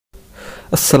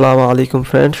আসসালামু আলাইকুম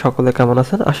ফ্রেন্ড, সকলে কেমন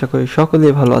আছেন? আশা করি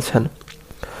সকলেই ভালো আছেন।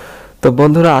 তো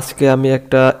বন্ধুরা, আজকে আমি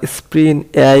একটা স্প্রিন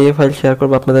এআই ফাইল শেয়ার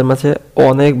করবো আপনাদের মাঝে।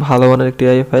 অনেক ভালো মানের একটি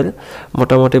এআই ফাইল,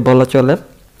 মোটামুটি বলা চলে।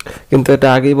 কিন্তু এটা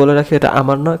আগেই বলে রাখি, এটা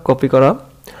আমার না, কপি করা।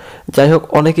 যাই হোক,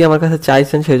 অনেকেই আমার কাছে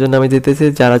চাইছেন, সেই জন্য আমি দিতেছি,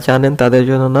 যারা জানেন তাদের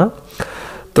জন্য না।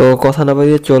 তো কথা না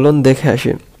বাড়িয়ে চলুন দেখে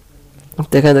আসি।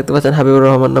 তো এখানে দেখতে পাচ্ছেন হাবিবুর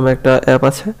রহমান নামে একটা অ্যাপ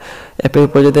আছে। অ্যাপের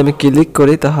উপর যদি আমি ক্লিক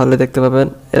করি তাহলে দেখতে পাবেন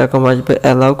এরকম আসবে,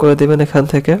 অ্যালাউ করে দেবেন এখান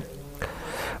থেকে,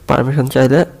 পারমিশন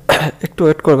চাইলে। একটু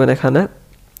ওয়েট করবেন এখানে।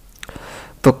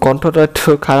 তো কণ্ঠটা একটু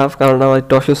খারাপ, কারণ আমার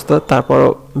একটু অসুস্থ, তারপরও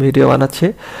ভিডিও বানাচ্ছি।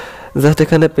 জাস্ট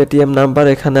এখানে পেটিএম নাম্বার,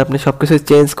 এখানে আপনি সব কিছু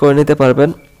চেঞ্জ করে নিতে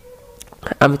পারবেন।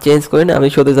 আমি চেঞ্জ করি না, আমি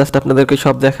শুধু জাস্ট আপনাদেরকে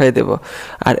সব দেখাই দেব।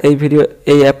 আর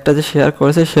এই অ্যাপটা যে শেয়ার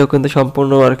করেছে সেও কিন্তু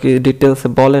সম্পূর্ণ আর কি ডিটেলসে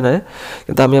বলে না,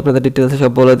 কিন্তু আমি আপনাদের ডিটেলসে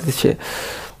সব বলে দিচ্ছি।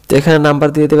 তো এখানে নাম্বার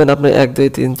দিয়ে দেবেন আপনি 1 2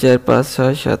 3 4 5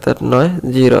 6 7 8 9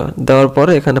 0 দেওয়ার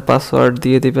পরে এখানে পাসওয়ার্ড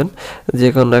দিয়ে দিবেন যে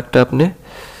কোনো একটা। আপনি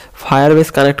ফায়ারবেস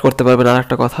কানেক্ট করতে পারবেন, আর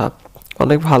একটা কথা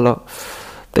অনেক ভালো।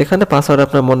 তো এখানে পাসওয়ার্ড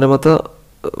আপনার মনের মতো,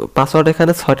 পাসওয়ার্ড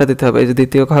এখানে 6টা দিতে হবে। এই যে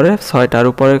দ্বিতীয় ঘরে 6টা, আর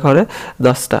উপরের ঘরে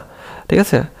 10টা, ঠিক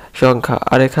আছে, সংখ্যা।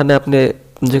 আর এখানে আপনি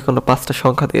যে কোনো 5টা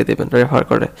সংখ্যা দিয়ে দেবেন রেফার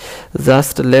করে।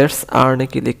 জাস্ট লেটস আর্নে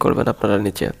ক্লিক করবেন আপনারা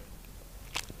নিচে।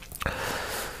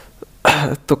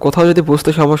 তো কোথাও যদি বুঝতে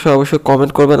সমস্যা অবশ্যই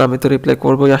কমেন্ট করবেন, আমি তো রিপ্লাই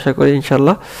করবোই আশা করি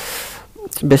ইনশাল্লাহ।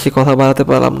 বেশি কথা বাড়াতে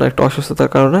পারলাম না একটু অসুস্থতার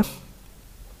কারণে।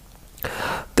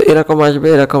 তো এরকম আসবে,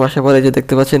 এরকম আসার পরে যে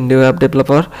দেখতে পাচ্ছেন নিউ অ্যাপ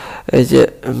ডেভেলপার, এই যে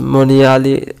মনিয়া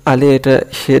আলী এটা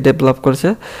সে ডেভেলপ করছে।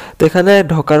 তো এখানে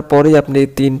ঢোকার পরেই আপনি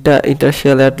 3টা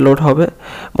ইন্টারশিয়াল অ্যাড লোড হবে।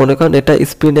 মনে করেন এটা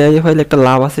স্প্রিন এআই ফাইল, একটা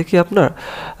লাভ আছে কি আপনার,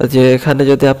 যে এখানে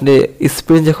যদি আপনি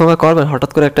স্প্রিন যখন করবেন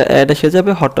হঠাৎ করে একটা অ্যাড এসে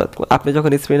যাবে। হঠাৎ আপনি যখন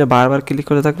স্প্রিনে বারবার ক্লিক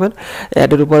করে থাকবেন,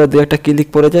 অ্যাডের উপরে 2-1টা ক্লিক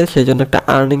পড়ে যায়, সেই জন্য একটা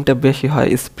আর্নিংটা বেশি হয়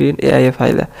স্প্রিন এআই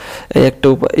ফাইলে। এই একটা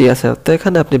উপায় আছে। তো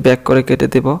এখানে আপনি ব্যাক করে কেটে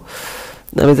দেব।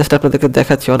 আমি জাস্ট আপনাদেরকে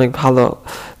দেখাচ্ছি, অনেক ভালো।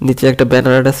 নিচে একটা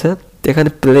ব্যানার আছে, এখানে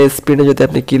প্লে স্ক্রিনে যদি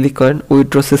আপনি ক্লিক করেন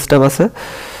উইথড্র সিস্টেম আছে।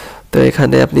 তো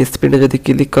এখানে আপনি স্ক্রিনে যদি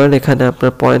ক্লিক করেন এখানে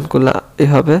আপনার পয়েন্টগুলো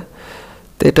হবে।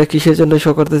 তো এটা কিসের জন্য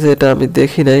শো করতেছে এটা আমি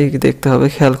দেখি নাই, দেখতে হবে,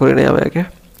 খেয়াল করি নাই আমি আগে।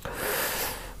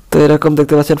 তো এরকম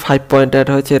দেখতে পাচ্ছেন 5 পয়েন্ট অ্যাড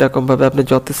হয়েছে। এরকমভাবে আপনি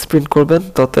যত স্প্রিন্ট করবেন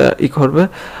তত করবে।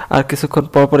 আর কিছুক্ষণ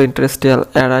পর পর ইন্টারেস্টিয়াল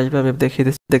অ্যাড আসবে, আমি দেখিয়ে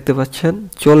দিচ্ছি। দেখতে পাচ্ছেন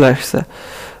চলে আসছে,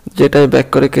 যেটা আমি ব্যাক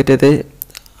করে কেটে দেই।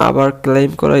 আবার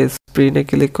ক্লেম করা স্ক্রিনে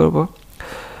ক্লিক করব।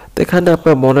 তো এখানে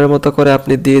আপনার মনের মতো করে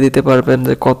আপনি দিয়ে দিতে পারবেন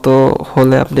যে কত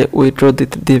হলে আপনি উইথড্র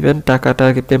দিবেন, টাকাটা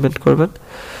আগে পেমেন্ট করবেন।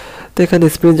 তো এখানে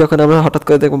স্ক্রিন যখন আমরা হঠাৎ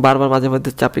করে দেখবো বারবার মাঝে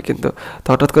মধ্যে চাপি, কিন্তু তো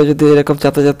হঠাৎ করে যদি এরকম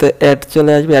চাপতে চাপতে অ্যাড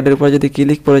চলে আসবে, অ্যাডের উপর যদি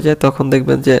ক্লিক পড়ে যায় তখন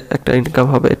দেখবেন যে একটা ইনকাম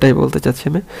হবে, এটাই বলতে চাচ্ছি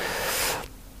আমি।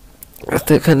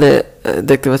 তো এখানে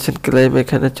দেখতে পাচ্ছেন ক্লেম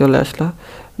এখানে চলে আসলো।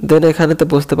 দেন এখানে তো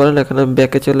বুঝতে পারেন, এখানে আমি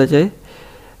ব্যাকে চলে যাই।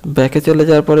 ব্যাকে চলে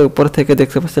যাওয়ার পরে উপর থেকে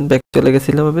দেখতে পাচ্ছেন ব্যাক চলে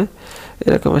গেছিলাম আমি,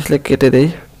 এরকম আসলে কেটে দেই।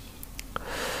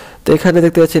 তো এখানে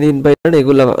দেখতে পাচ্ছেন ইনভাইট,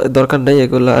 এগুলো দরকার নেই,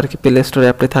 এগুলো আর কি প্লে স্টোরে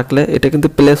অ্যাপটি থাকলে। এটা কিন্তু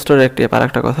প্লে স্টোরে একটি অ্যাপ, আর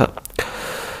একটা কথা।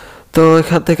 তো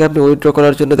এখান থেকে আপনি উইথড্র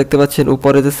করার জন্য দেখতে পাচ্ছেন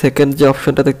উপরে যে সেকেন্ড যে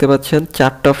অপশনটা দেখতে পাচ্ছেন,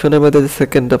 4টা অপশনের মধ্যে যে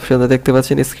সেকেন্ড অপশনটা দেখতে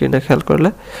পাচ্ছেন স্ক্রিনে খেয়াল করলে,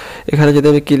 এখানে যদি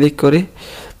আমি ক্লিক করি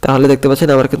তাহলে দেখতে পাচ্ছেন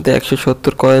আমার কিন্তু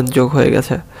 170 কয়েন যোগ হয়ে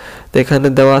গেছে। তো এখানে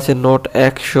দেওয়া আছে নোট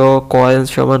 100 কয়েন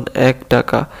সমান 1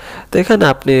 টাকা। তো এখানে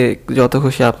আপনি যত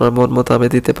খুশি আপনার মন মতো আমি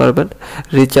দিতে পারবেন,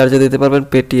 রিচার্জে দিতে পারবেন,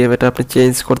 পেটিএম এটা আপনি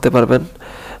চেঞ্জ করতে পারবেন।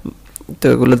 তো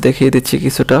এগুলো দেখিয়ে দিচ্ছি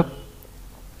কিছুটা।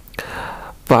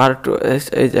 পার্ট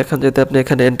এই এখন যদি আপনি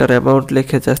এখানে এন্টার অ্যামাউন্ট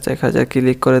লিখে জাস্ট 1000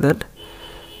 ক্লিক করে দেন,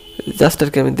 জাস্ট আর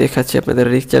কি আমি দেখাচ্ছি আপনাদের।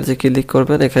 রিচার্জে ক্লিক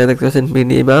করবেন, এখানে দেখতে পাচ্ছেন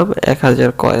মিনিমাম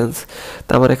 1000 কয়েন্স।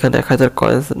 তো আমার এখানে 1000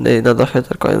 কয়েন্স নেই, না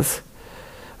 10,000 কয়েন্স,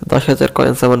 10,000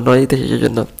 কয়েন্স আমার নয়, সেই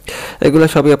জন্য এগুলো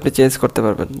সবই আপনি চেঞ্জ করতে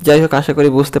পারবেন। যাই হোক, আশা করি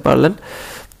বুঝতে পারলেন।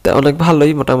 তা অনেক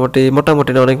ভালোই,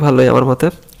 মোটামুটি না অনেক ভালোই আমার মতে।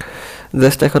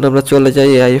 জাস্ট এখন আমরা চলে যাই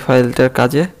এআই ফাইলটার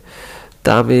কাজে।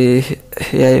 তা আমি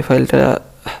এআই ফাইলটা,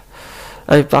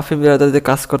 আমি পারফিউম দিয়ে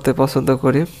কাজ করতে পছন্দ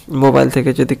করি, মোবাইল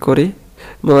থেকে যদি করি।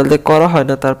 মোবাইল থেকে করা হয়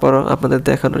না, তারপরও আপনাদের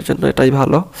দেখানোর জন্য এটাই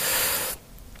ভালো।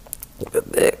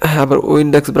 আবার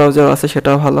উইন্ডোজ ব্রাউজার আছে,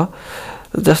 সেটাও ভালো।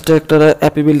 জাস্ট একটা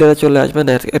অ্যাপিবিল্ডারে চলে আসবেন,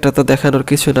 এটা তো দেখানোর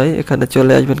কিছু নাই। এখানে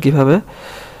চলে আসবেন কিভাবে,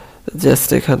 জাস্ট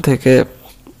এখান থেকে,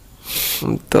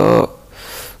 তো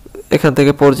এখান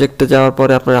থেকে প্রজেক্টে যাওয়ার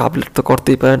পরে আপনারা আপলোড তো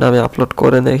করতেই পারেন। আমি আপলোড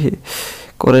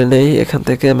করে নেই এখান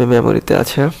থেকে, আমি মেমোরিতে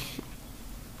আছে।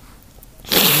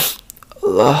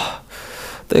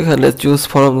 তো এখানে চুজ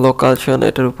ফ্রম লোকেশন,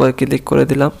 এটার উপরে ক্লিক করে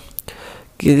দিলাম।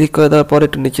 ক্লিক করে দেওয়ার পরে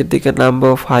একটু নিচের দিকে নামবো,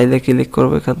 ফাইলে ক্লিক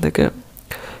করবো। এখান থেকে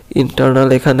ইন্টারনাল,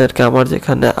 এখানে আর কি আমার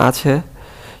যেখানে আছে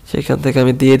সেখান থেকে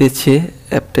আমি দিয়ে দিচ্ছি।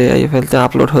 অ্যাপটা এই ফাইলতে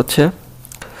আপলোড হচ্ছে,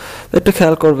 একটু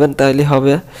খেয়াল করবেন তাইলে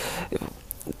হবে।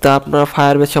 তা আপনারা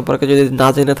ফায়ারবেস সম্পর্কে যদি না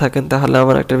জেনে থাকেন তাহলে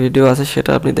আমার একটা ভিডিও আছে,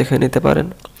 সেটা আপনি দেখে নিতে পারেন।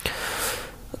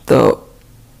 তো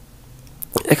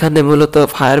এখানে মূলত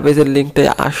ফায়ারবেসের লিঙ্কটাই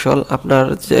আসল, আপনার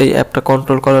যে এই অ্যাপটা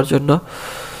কন্ট্রোল করার জন্য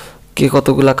কি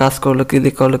কতগুলা কাজ করলো,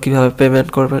 ক্লিক করলো, কীভাবে পেমেন্ট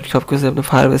করবেন, সব কিছু আপনি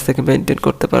ফায়ারবেস থেকে মেনটেন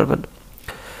করতে পারবেন।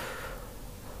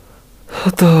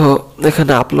 তো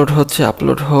এখানে আপলোড হচ্ছে,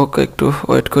 আপলোড হোক, একটু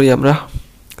ওয়েট করি আমরা।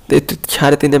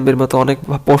 3.5 MB মতো, অনেক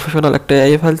প্রফেশনাল একটা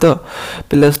এআই ফাইল, তো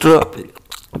প্লে স্টোর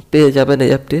পেয়ে যাবেন এই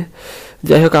অ্যাপটি।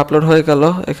 যাই হোক, আপলোড হয়ে গেল,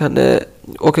 এখানে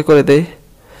ওকে করে দেই।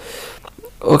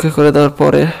 ওকে করে দেওয়ার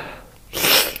পরে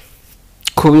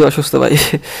খুবই অসুস্থ ভাই।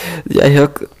 যাই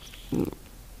হোক,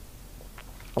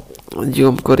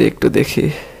 জুম করে একটু দেখি।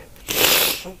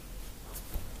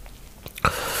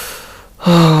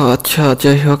 আচ্ছা,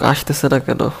 যাই হোক, আসতেছে না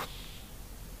কেন?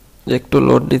 একটু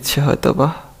লোড নিচ্ছে হয়তো বা।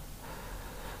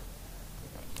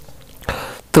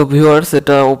 তো ভিউয়ার্স,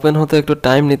 এটা ওপেন হতে একটু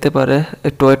টাইম নিতে পারে,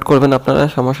 একটু ওয়েট করবেন আপনারা,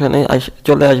 সমস্যা নেই,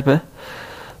 চলে আসবে।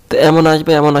 তো এমন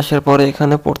আসবে, এমন আসার পরে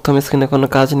এখানে প্রথম স্ক্রিনে কোনো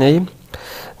কাজ নেই।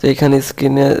 তো এখানে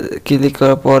স্ক্রিনে ক্লিক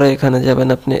করার পরে এখানে যাবেন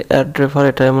আপনি অ্যাড রেফার,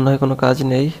 এটা এমন হয় কোনো কাজ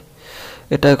নেই,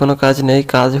 এটা কোনো কাজ নেই।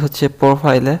 কাজ হচ্ছে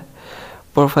প্রোফাইলে,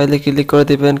 প্রোফাইলে ক্লিক করে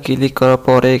দিবেন। ক্লিক করার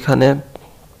পরে এখানে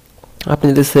আপনি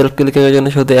যদি সেলফ ক্লিকের জন্য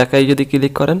শুধু একাই যদি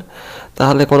ক্লিক করেন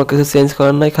তাহলে কোনো কিছু চেঞ্জ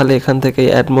করার নাই, খালি এখান থেকে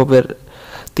অ্যাড মুভের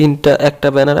একটা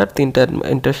ব্যানার আর 3টা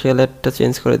ইন্টারশিয়াল অ্যাডটা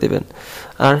চেঞ্জ করে দিবেন।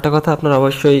 আর একটা কথা, আপনার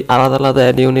অবশ্যই আলাদা আলাদা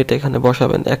অ্যাড ইউনিট এখানে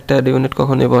বসাবেন, একটা অ্যাড ইউনিট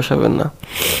কখনোই বসাবেন না,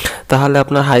 তাহলে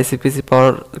আপনার হাই সিপিসি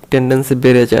পাওয়ার টেন্ডেন্সি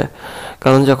বেড়ে যায়।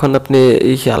 কারণ যখন আপনি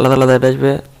এই আলাদা আলাদা অ্যাড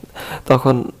আসবে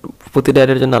তখন প্রতিটা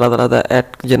অ্যাডের জন্য আলাদা আলাদা অ্যাড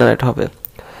জেনারেট হবে।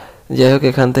 যাই হোক,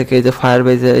 এখান থেকে এই যে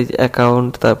ফায়ারবেজে এই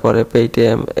অ্যাকাউন্ট, তারপরে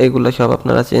পেটিএম, এগুলো সব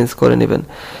আপনারা চেঞ্জ করে নেবেন।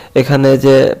 এখানে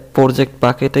যে প্রজেক্ট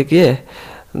বাকেটে গিয়ে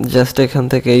জাস্ট এখান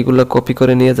থেকে এইগুলো কপি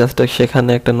করে নিয়ে জাস্ট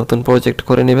সেখানে একটা নতুন প্রজেক্ট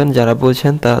করে নেবেন। যারা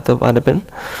বুঝছেন তারা তো পারবেন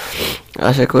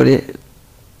আশা করি।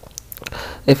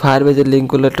 এই ফায়ারবেজের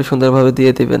লিঙ্কগুলো একটু সুন্দরভাবে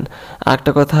দিয়ে দিবেন।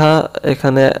 আরেকটা কথা,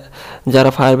 এখানে যারা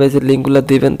ফায়ারবেজের লিঙ্কগুলো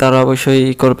দিবেন তারা অবশ্যই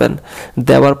করবেন,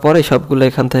 দেওয়ার পরে সবগুলো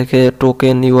এখান থেকে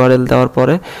টোকেন ইউআরএল দেওয়ার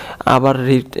পরে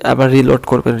আবার রিলোড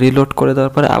করবেন। রিলোড করে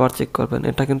দেওয়ার পরে আবার চেক করবেন।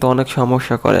 এটা কিন্তু অনেক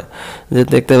সমস্যা করে, যে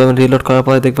দেখতে পাবেন রিলোড করার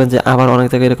পরে দেখবেন যে আবার অনেক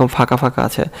জায়গায় এরকম ফাঁকা ফাঁকা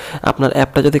আছে। আপনার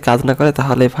অ্যাপটা যদি কাজ না করে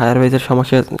তাহলে ফায়ারবেজের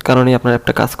সমস্যার কারণেই আপনার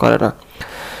অ্যাপটা কাজ করে না,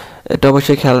 এটা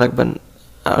অবশ্যই খেয়াল রাখবেন।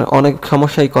 আর অনেক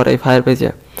সমস্যাই করে এই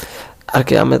ফায়ারবেজে আর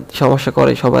কি, আমার সমস্যা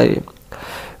করে সবাই,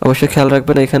 অবশ্যই খেয়াল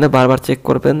রাখবেন। এখানে বারবার চেক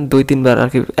করবেন, 2-3 বার আর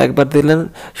কি। একবার দিলেন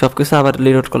সব কিছু, আবার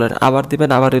রিলোড করলেন, আবার দিবেন,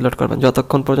 আবার রিলোড করবেন,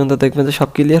 যতক্ষণ পর্যন্ত দেখবেন যে সব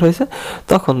ক্লিয়ার হয়েছে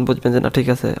তখন বুঝবেন যে না ঠিক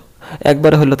আছে,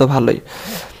 একবারে হলে তো ভালোই।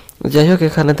 যাই হোক,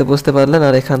 এখানে তো বুঝতে পারলেন।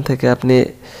 আর এখান থেকে আপনি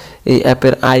এই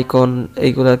অ্যাপের আইকন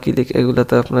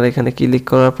এগুলোতে আপনার এখানে ক্লিক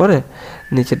করার পরে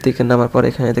নিচের দিকে নামার পরে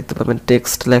এখানে দেখতে পাবেন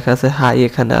টেক্সট লেখা আছে হাই।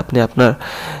 এখানে আপনি আপনার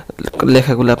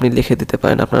লেখাগুলো আপনি লিখে দিতে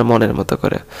পারেন আপনার মনের মতো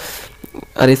করে।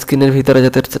 আর স্ক্রিনের ভিতরে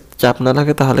যাতে চাপ না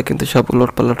লাগে তাহলে কিন্তু সব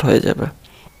উলটপালট হয়ে যাবে।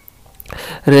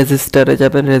 রেজিস্টারে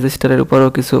যাবেন, রেজিস্টারের উপরেও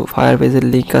কিছু ফায়ারবেজের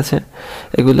লিঙ্ক আছে,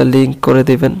 এগুলো লিঙ্ক করে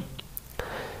দিবেন।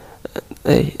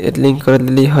 এই লিঙ্ক করে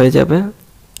দিলেই হয়ে যাবে।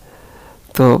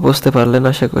 তো বুঝতে পারলেন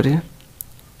আশা করি।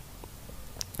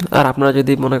 আর আপনারা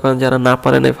যদি মনে করেন যারা না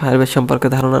পারেন এই ফায়ারবেস সম্পর্কে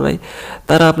ধারণা নাই,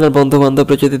 তারা আপনার বন্ধু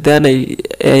বান্ধবরা যদি দেন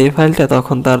এই ফাইলটা,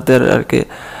 তখন তাদের আর কি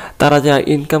তারা যা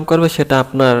ইনকাম করবে সেটা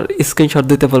আপনার স্ক্রিনশট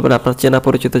দিতে বলবেন। আপনার চেনা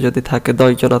পরিচিত যদি থাকে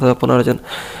 10 জন অথবা 15 জন,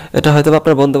 এটা হয়তো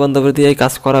আপনার বন্ধু বান্ধবরা দিয়েই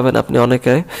কাজ করাবেন আপনি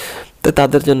অনেকে। তো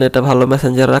তাদের জন্য এটা ভালো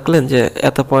মেসেঞ্জার রাখলেন যে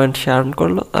এত পয়েন্ট সে আর্ন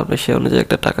করলো, আপনি সে অনুযায়ী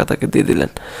একটা টাকা তাকে দিয়ে দিলেন।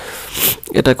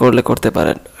 এটা করতে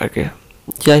পারেন আর কি।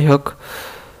 যাই হোক,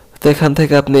 তো এখান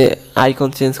থেকে আপনি আইকন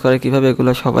চেঞ্জ করে কিভাবে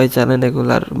এগুলো সবাই জানেন,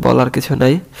 এগুলার বলার কিছু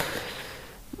নাই।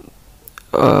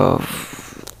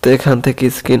 তো এখান থেকে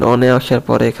স্ক্রিন অনে আসার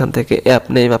পরে এখান থেকে অ্যাপ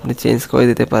নেম আপনি চেঞ্জ করে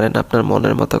দিতে পারেন আপনার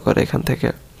মনের মতো করে এখান থেকে।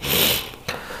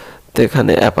 তো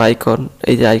এখানে অ্যাপ আইকন,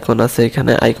 এই যে আইকন আছে,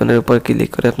 এখানে আইকনের উপর ক্লিক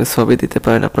করে আপনি ছবি দিতে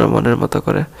পারেন আপনার মনের মতো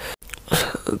করে।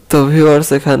 তো ভিউয়ার্স,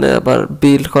 এখানে আবার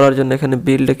বিল্ড করার জন্য এখানে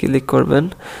বিল্ডে ক্লিক করবেন।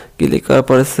 ক্লিক করার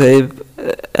পরে সেভ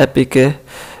অ্যাপিকে,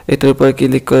 এটার উপরে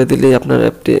ক্লিক করে দিলেই আপনার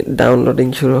অ্যাপটি ডাউনলোডিং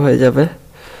শুরু হয়ে যাবে।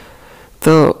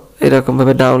 তো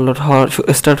এরকমভাবে ডাউনলোড হওয়ার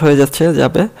স্টার্ট হয়ে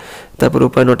যাবে। তারপর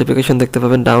উপরে নোটিফিকেশন দেখতে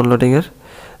পাবেন ডাউনলোডিংয়ের,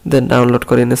 দেন ডাউনলোড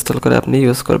করে ইনস্টল করে আপনি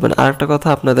ইউজ করবেন। আর একটা কথা,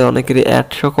 আপনাদের অনেকেরই অ্যাড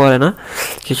শো করে না,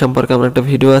 সে সম্পর্কে আমার একটা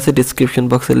ভিডিও আছে, ডিসক্রিপশন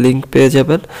বক্সে লিঙ্ক পেয়ে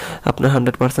যাবেন, আপনার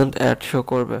 100% অ্যাড শো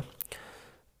করবে।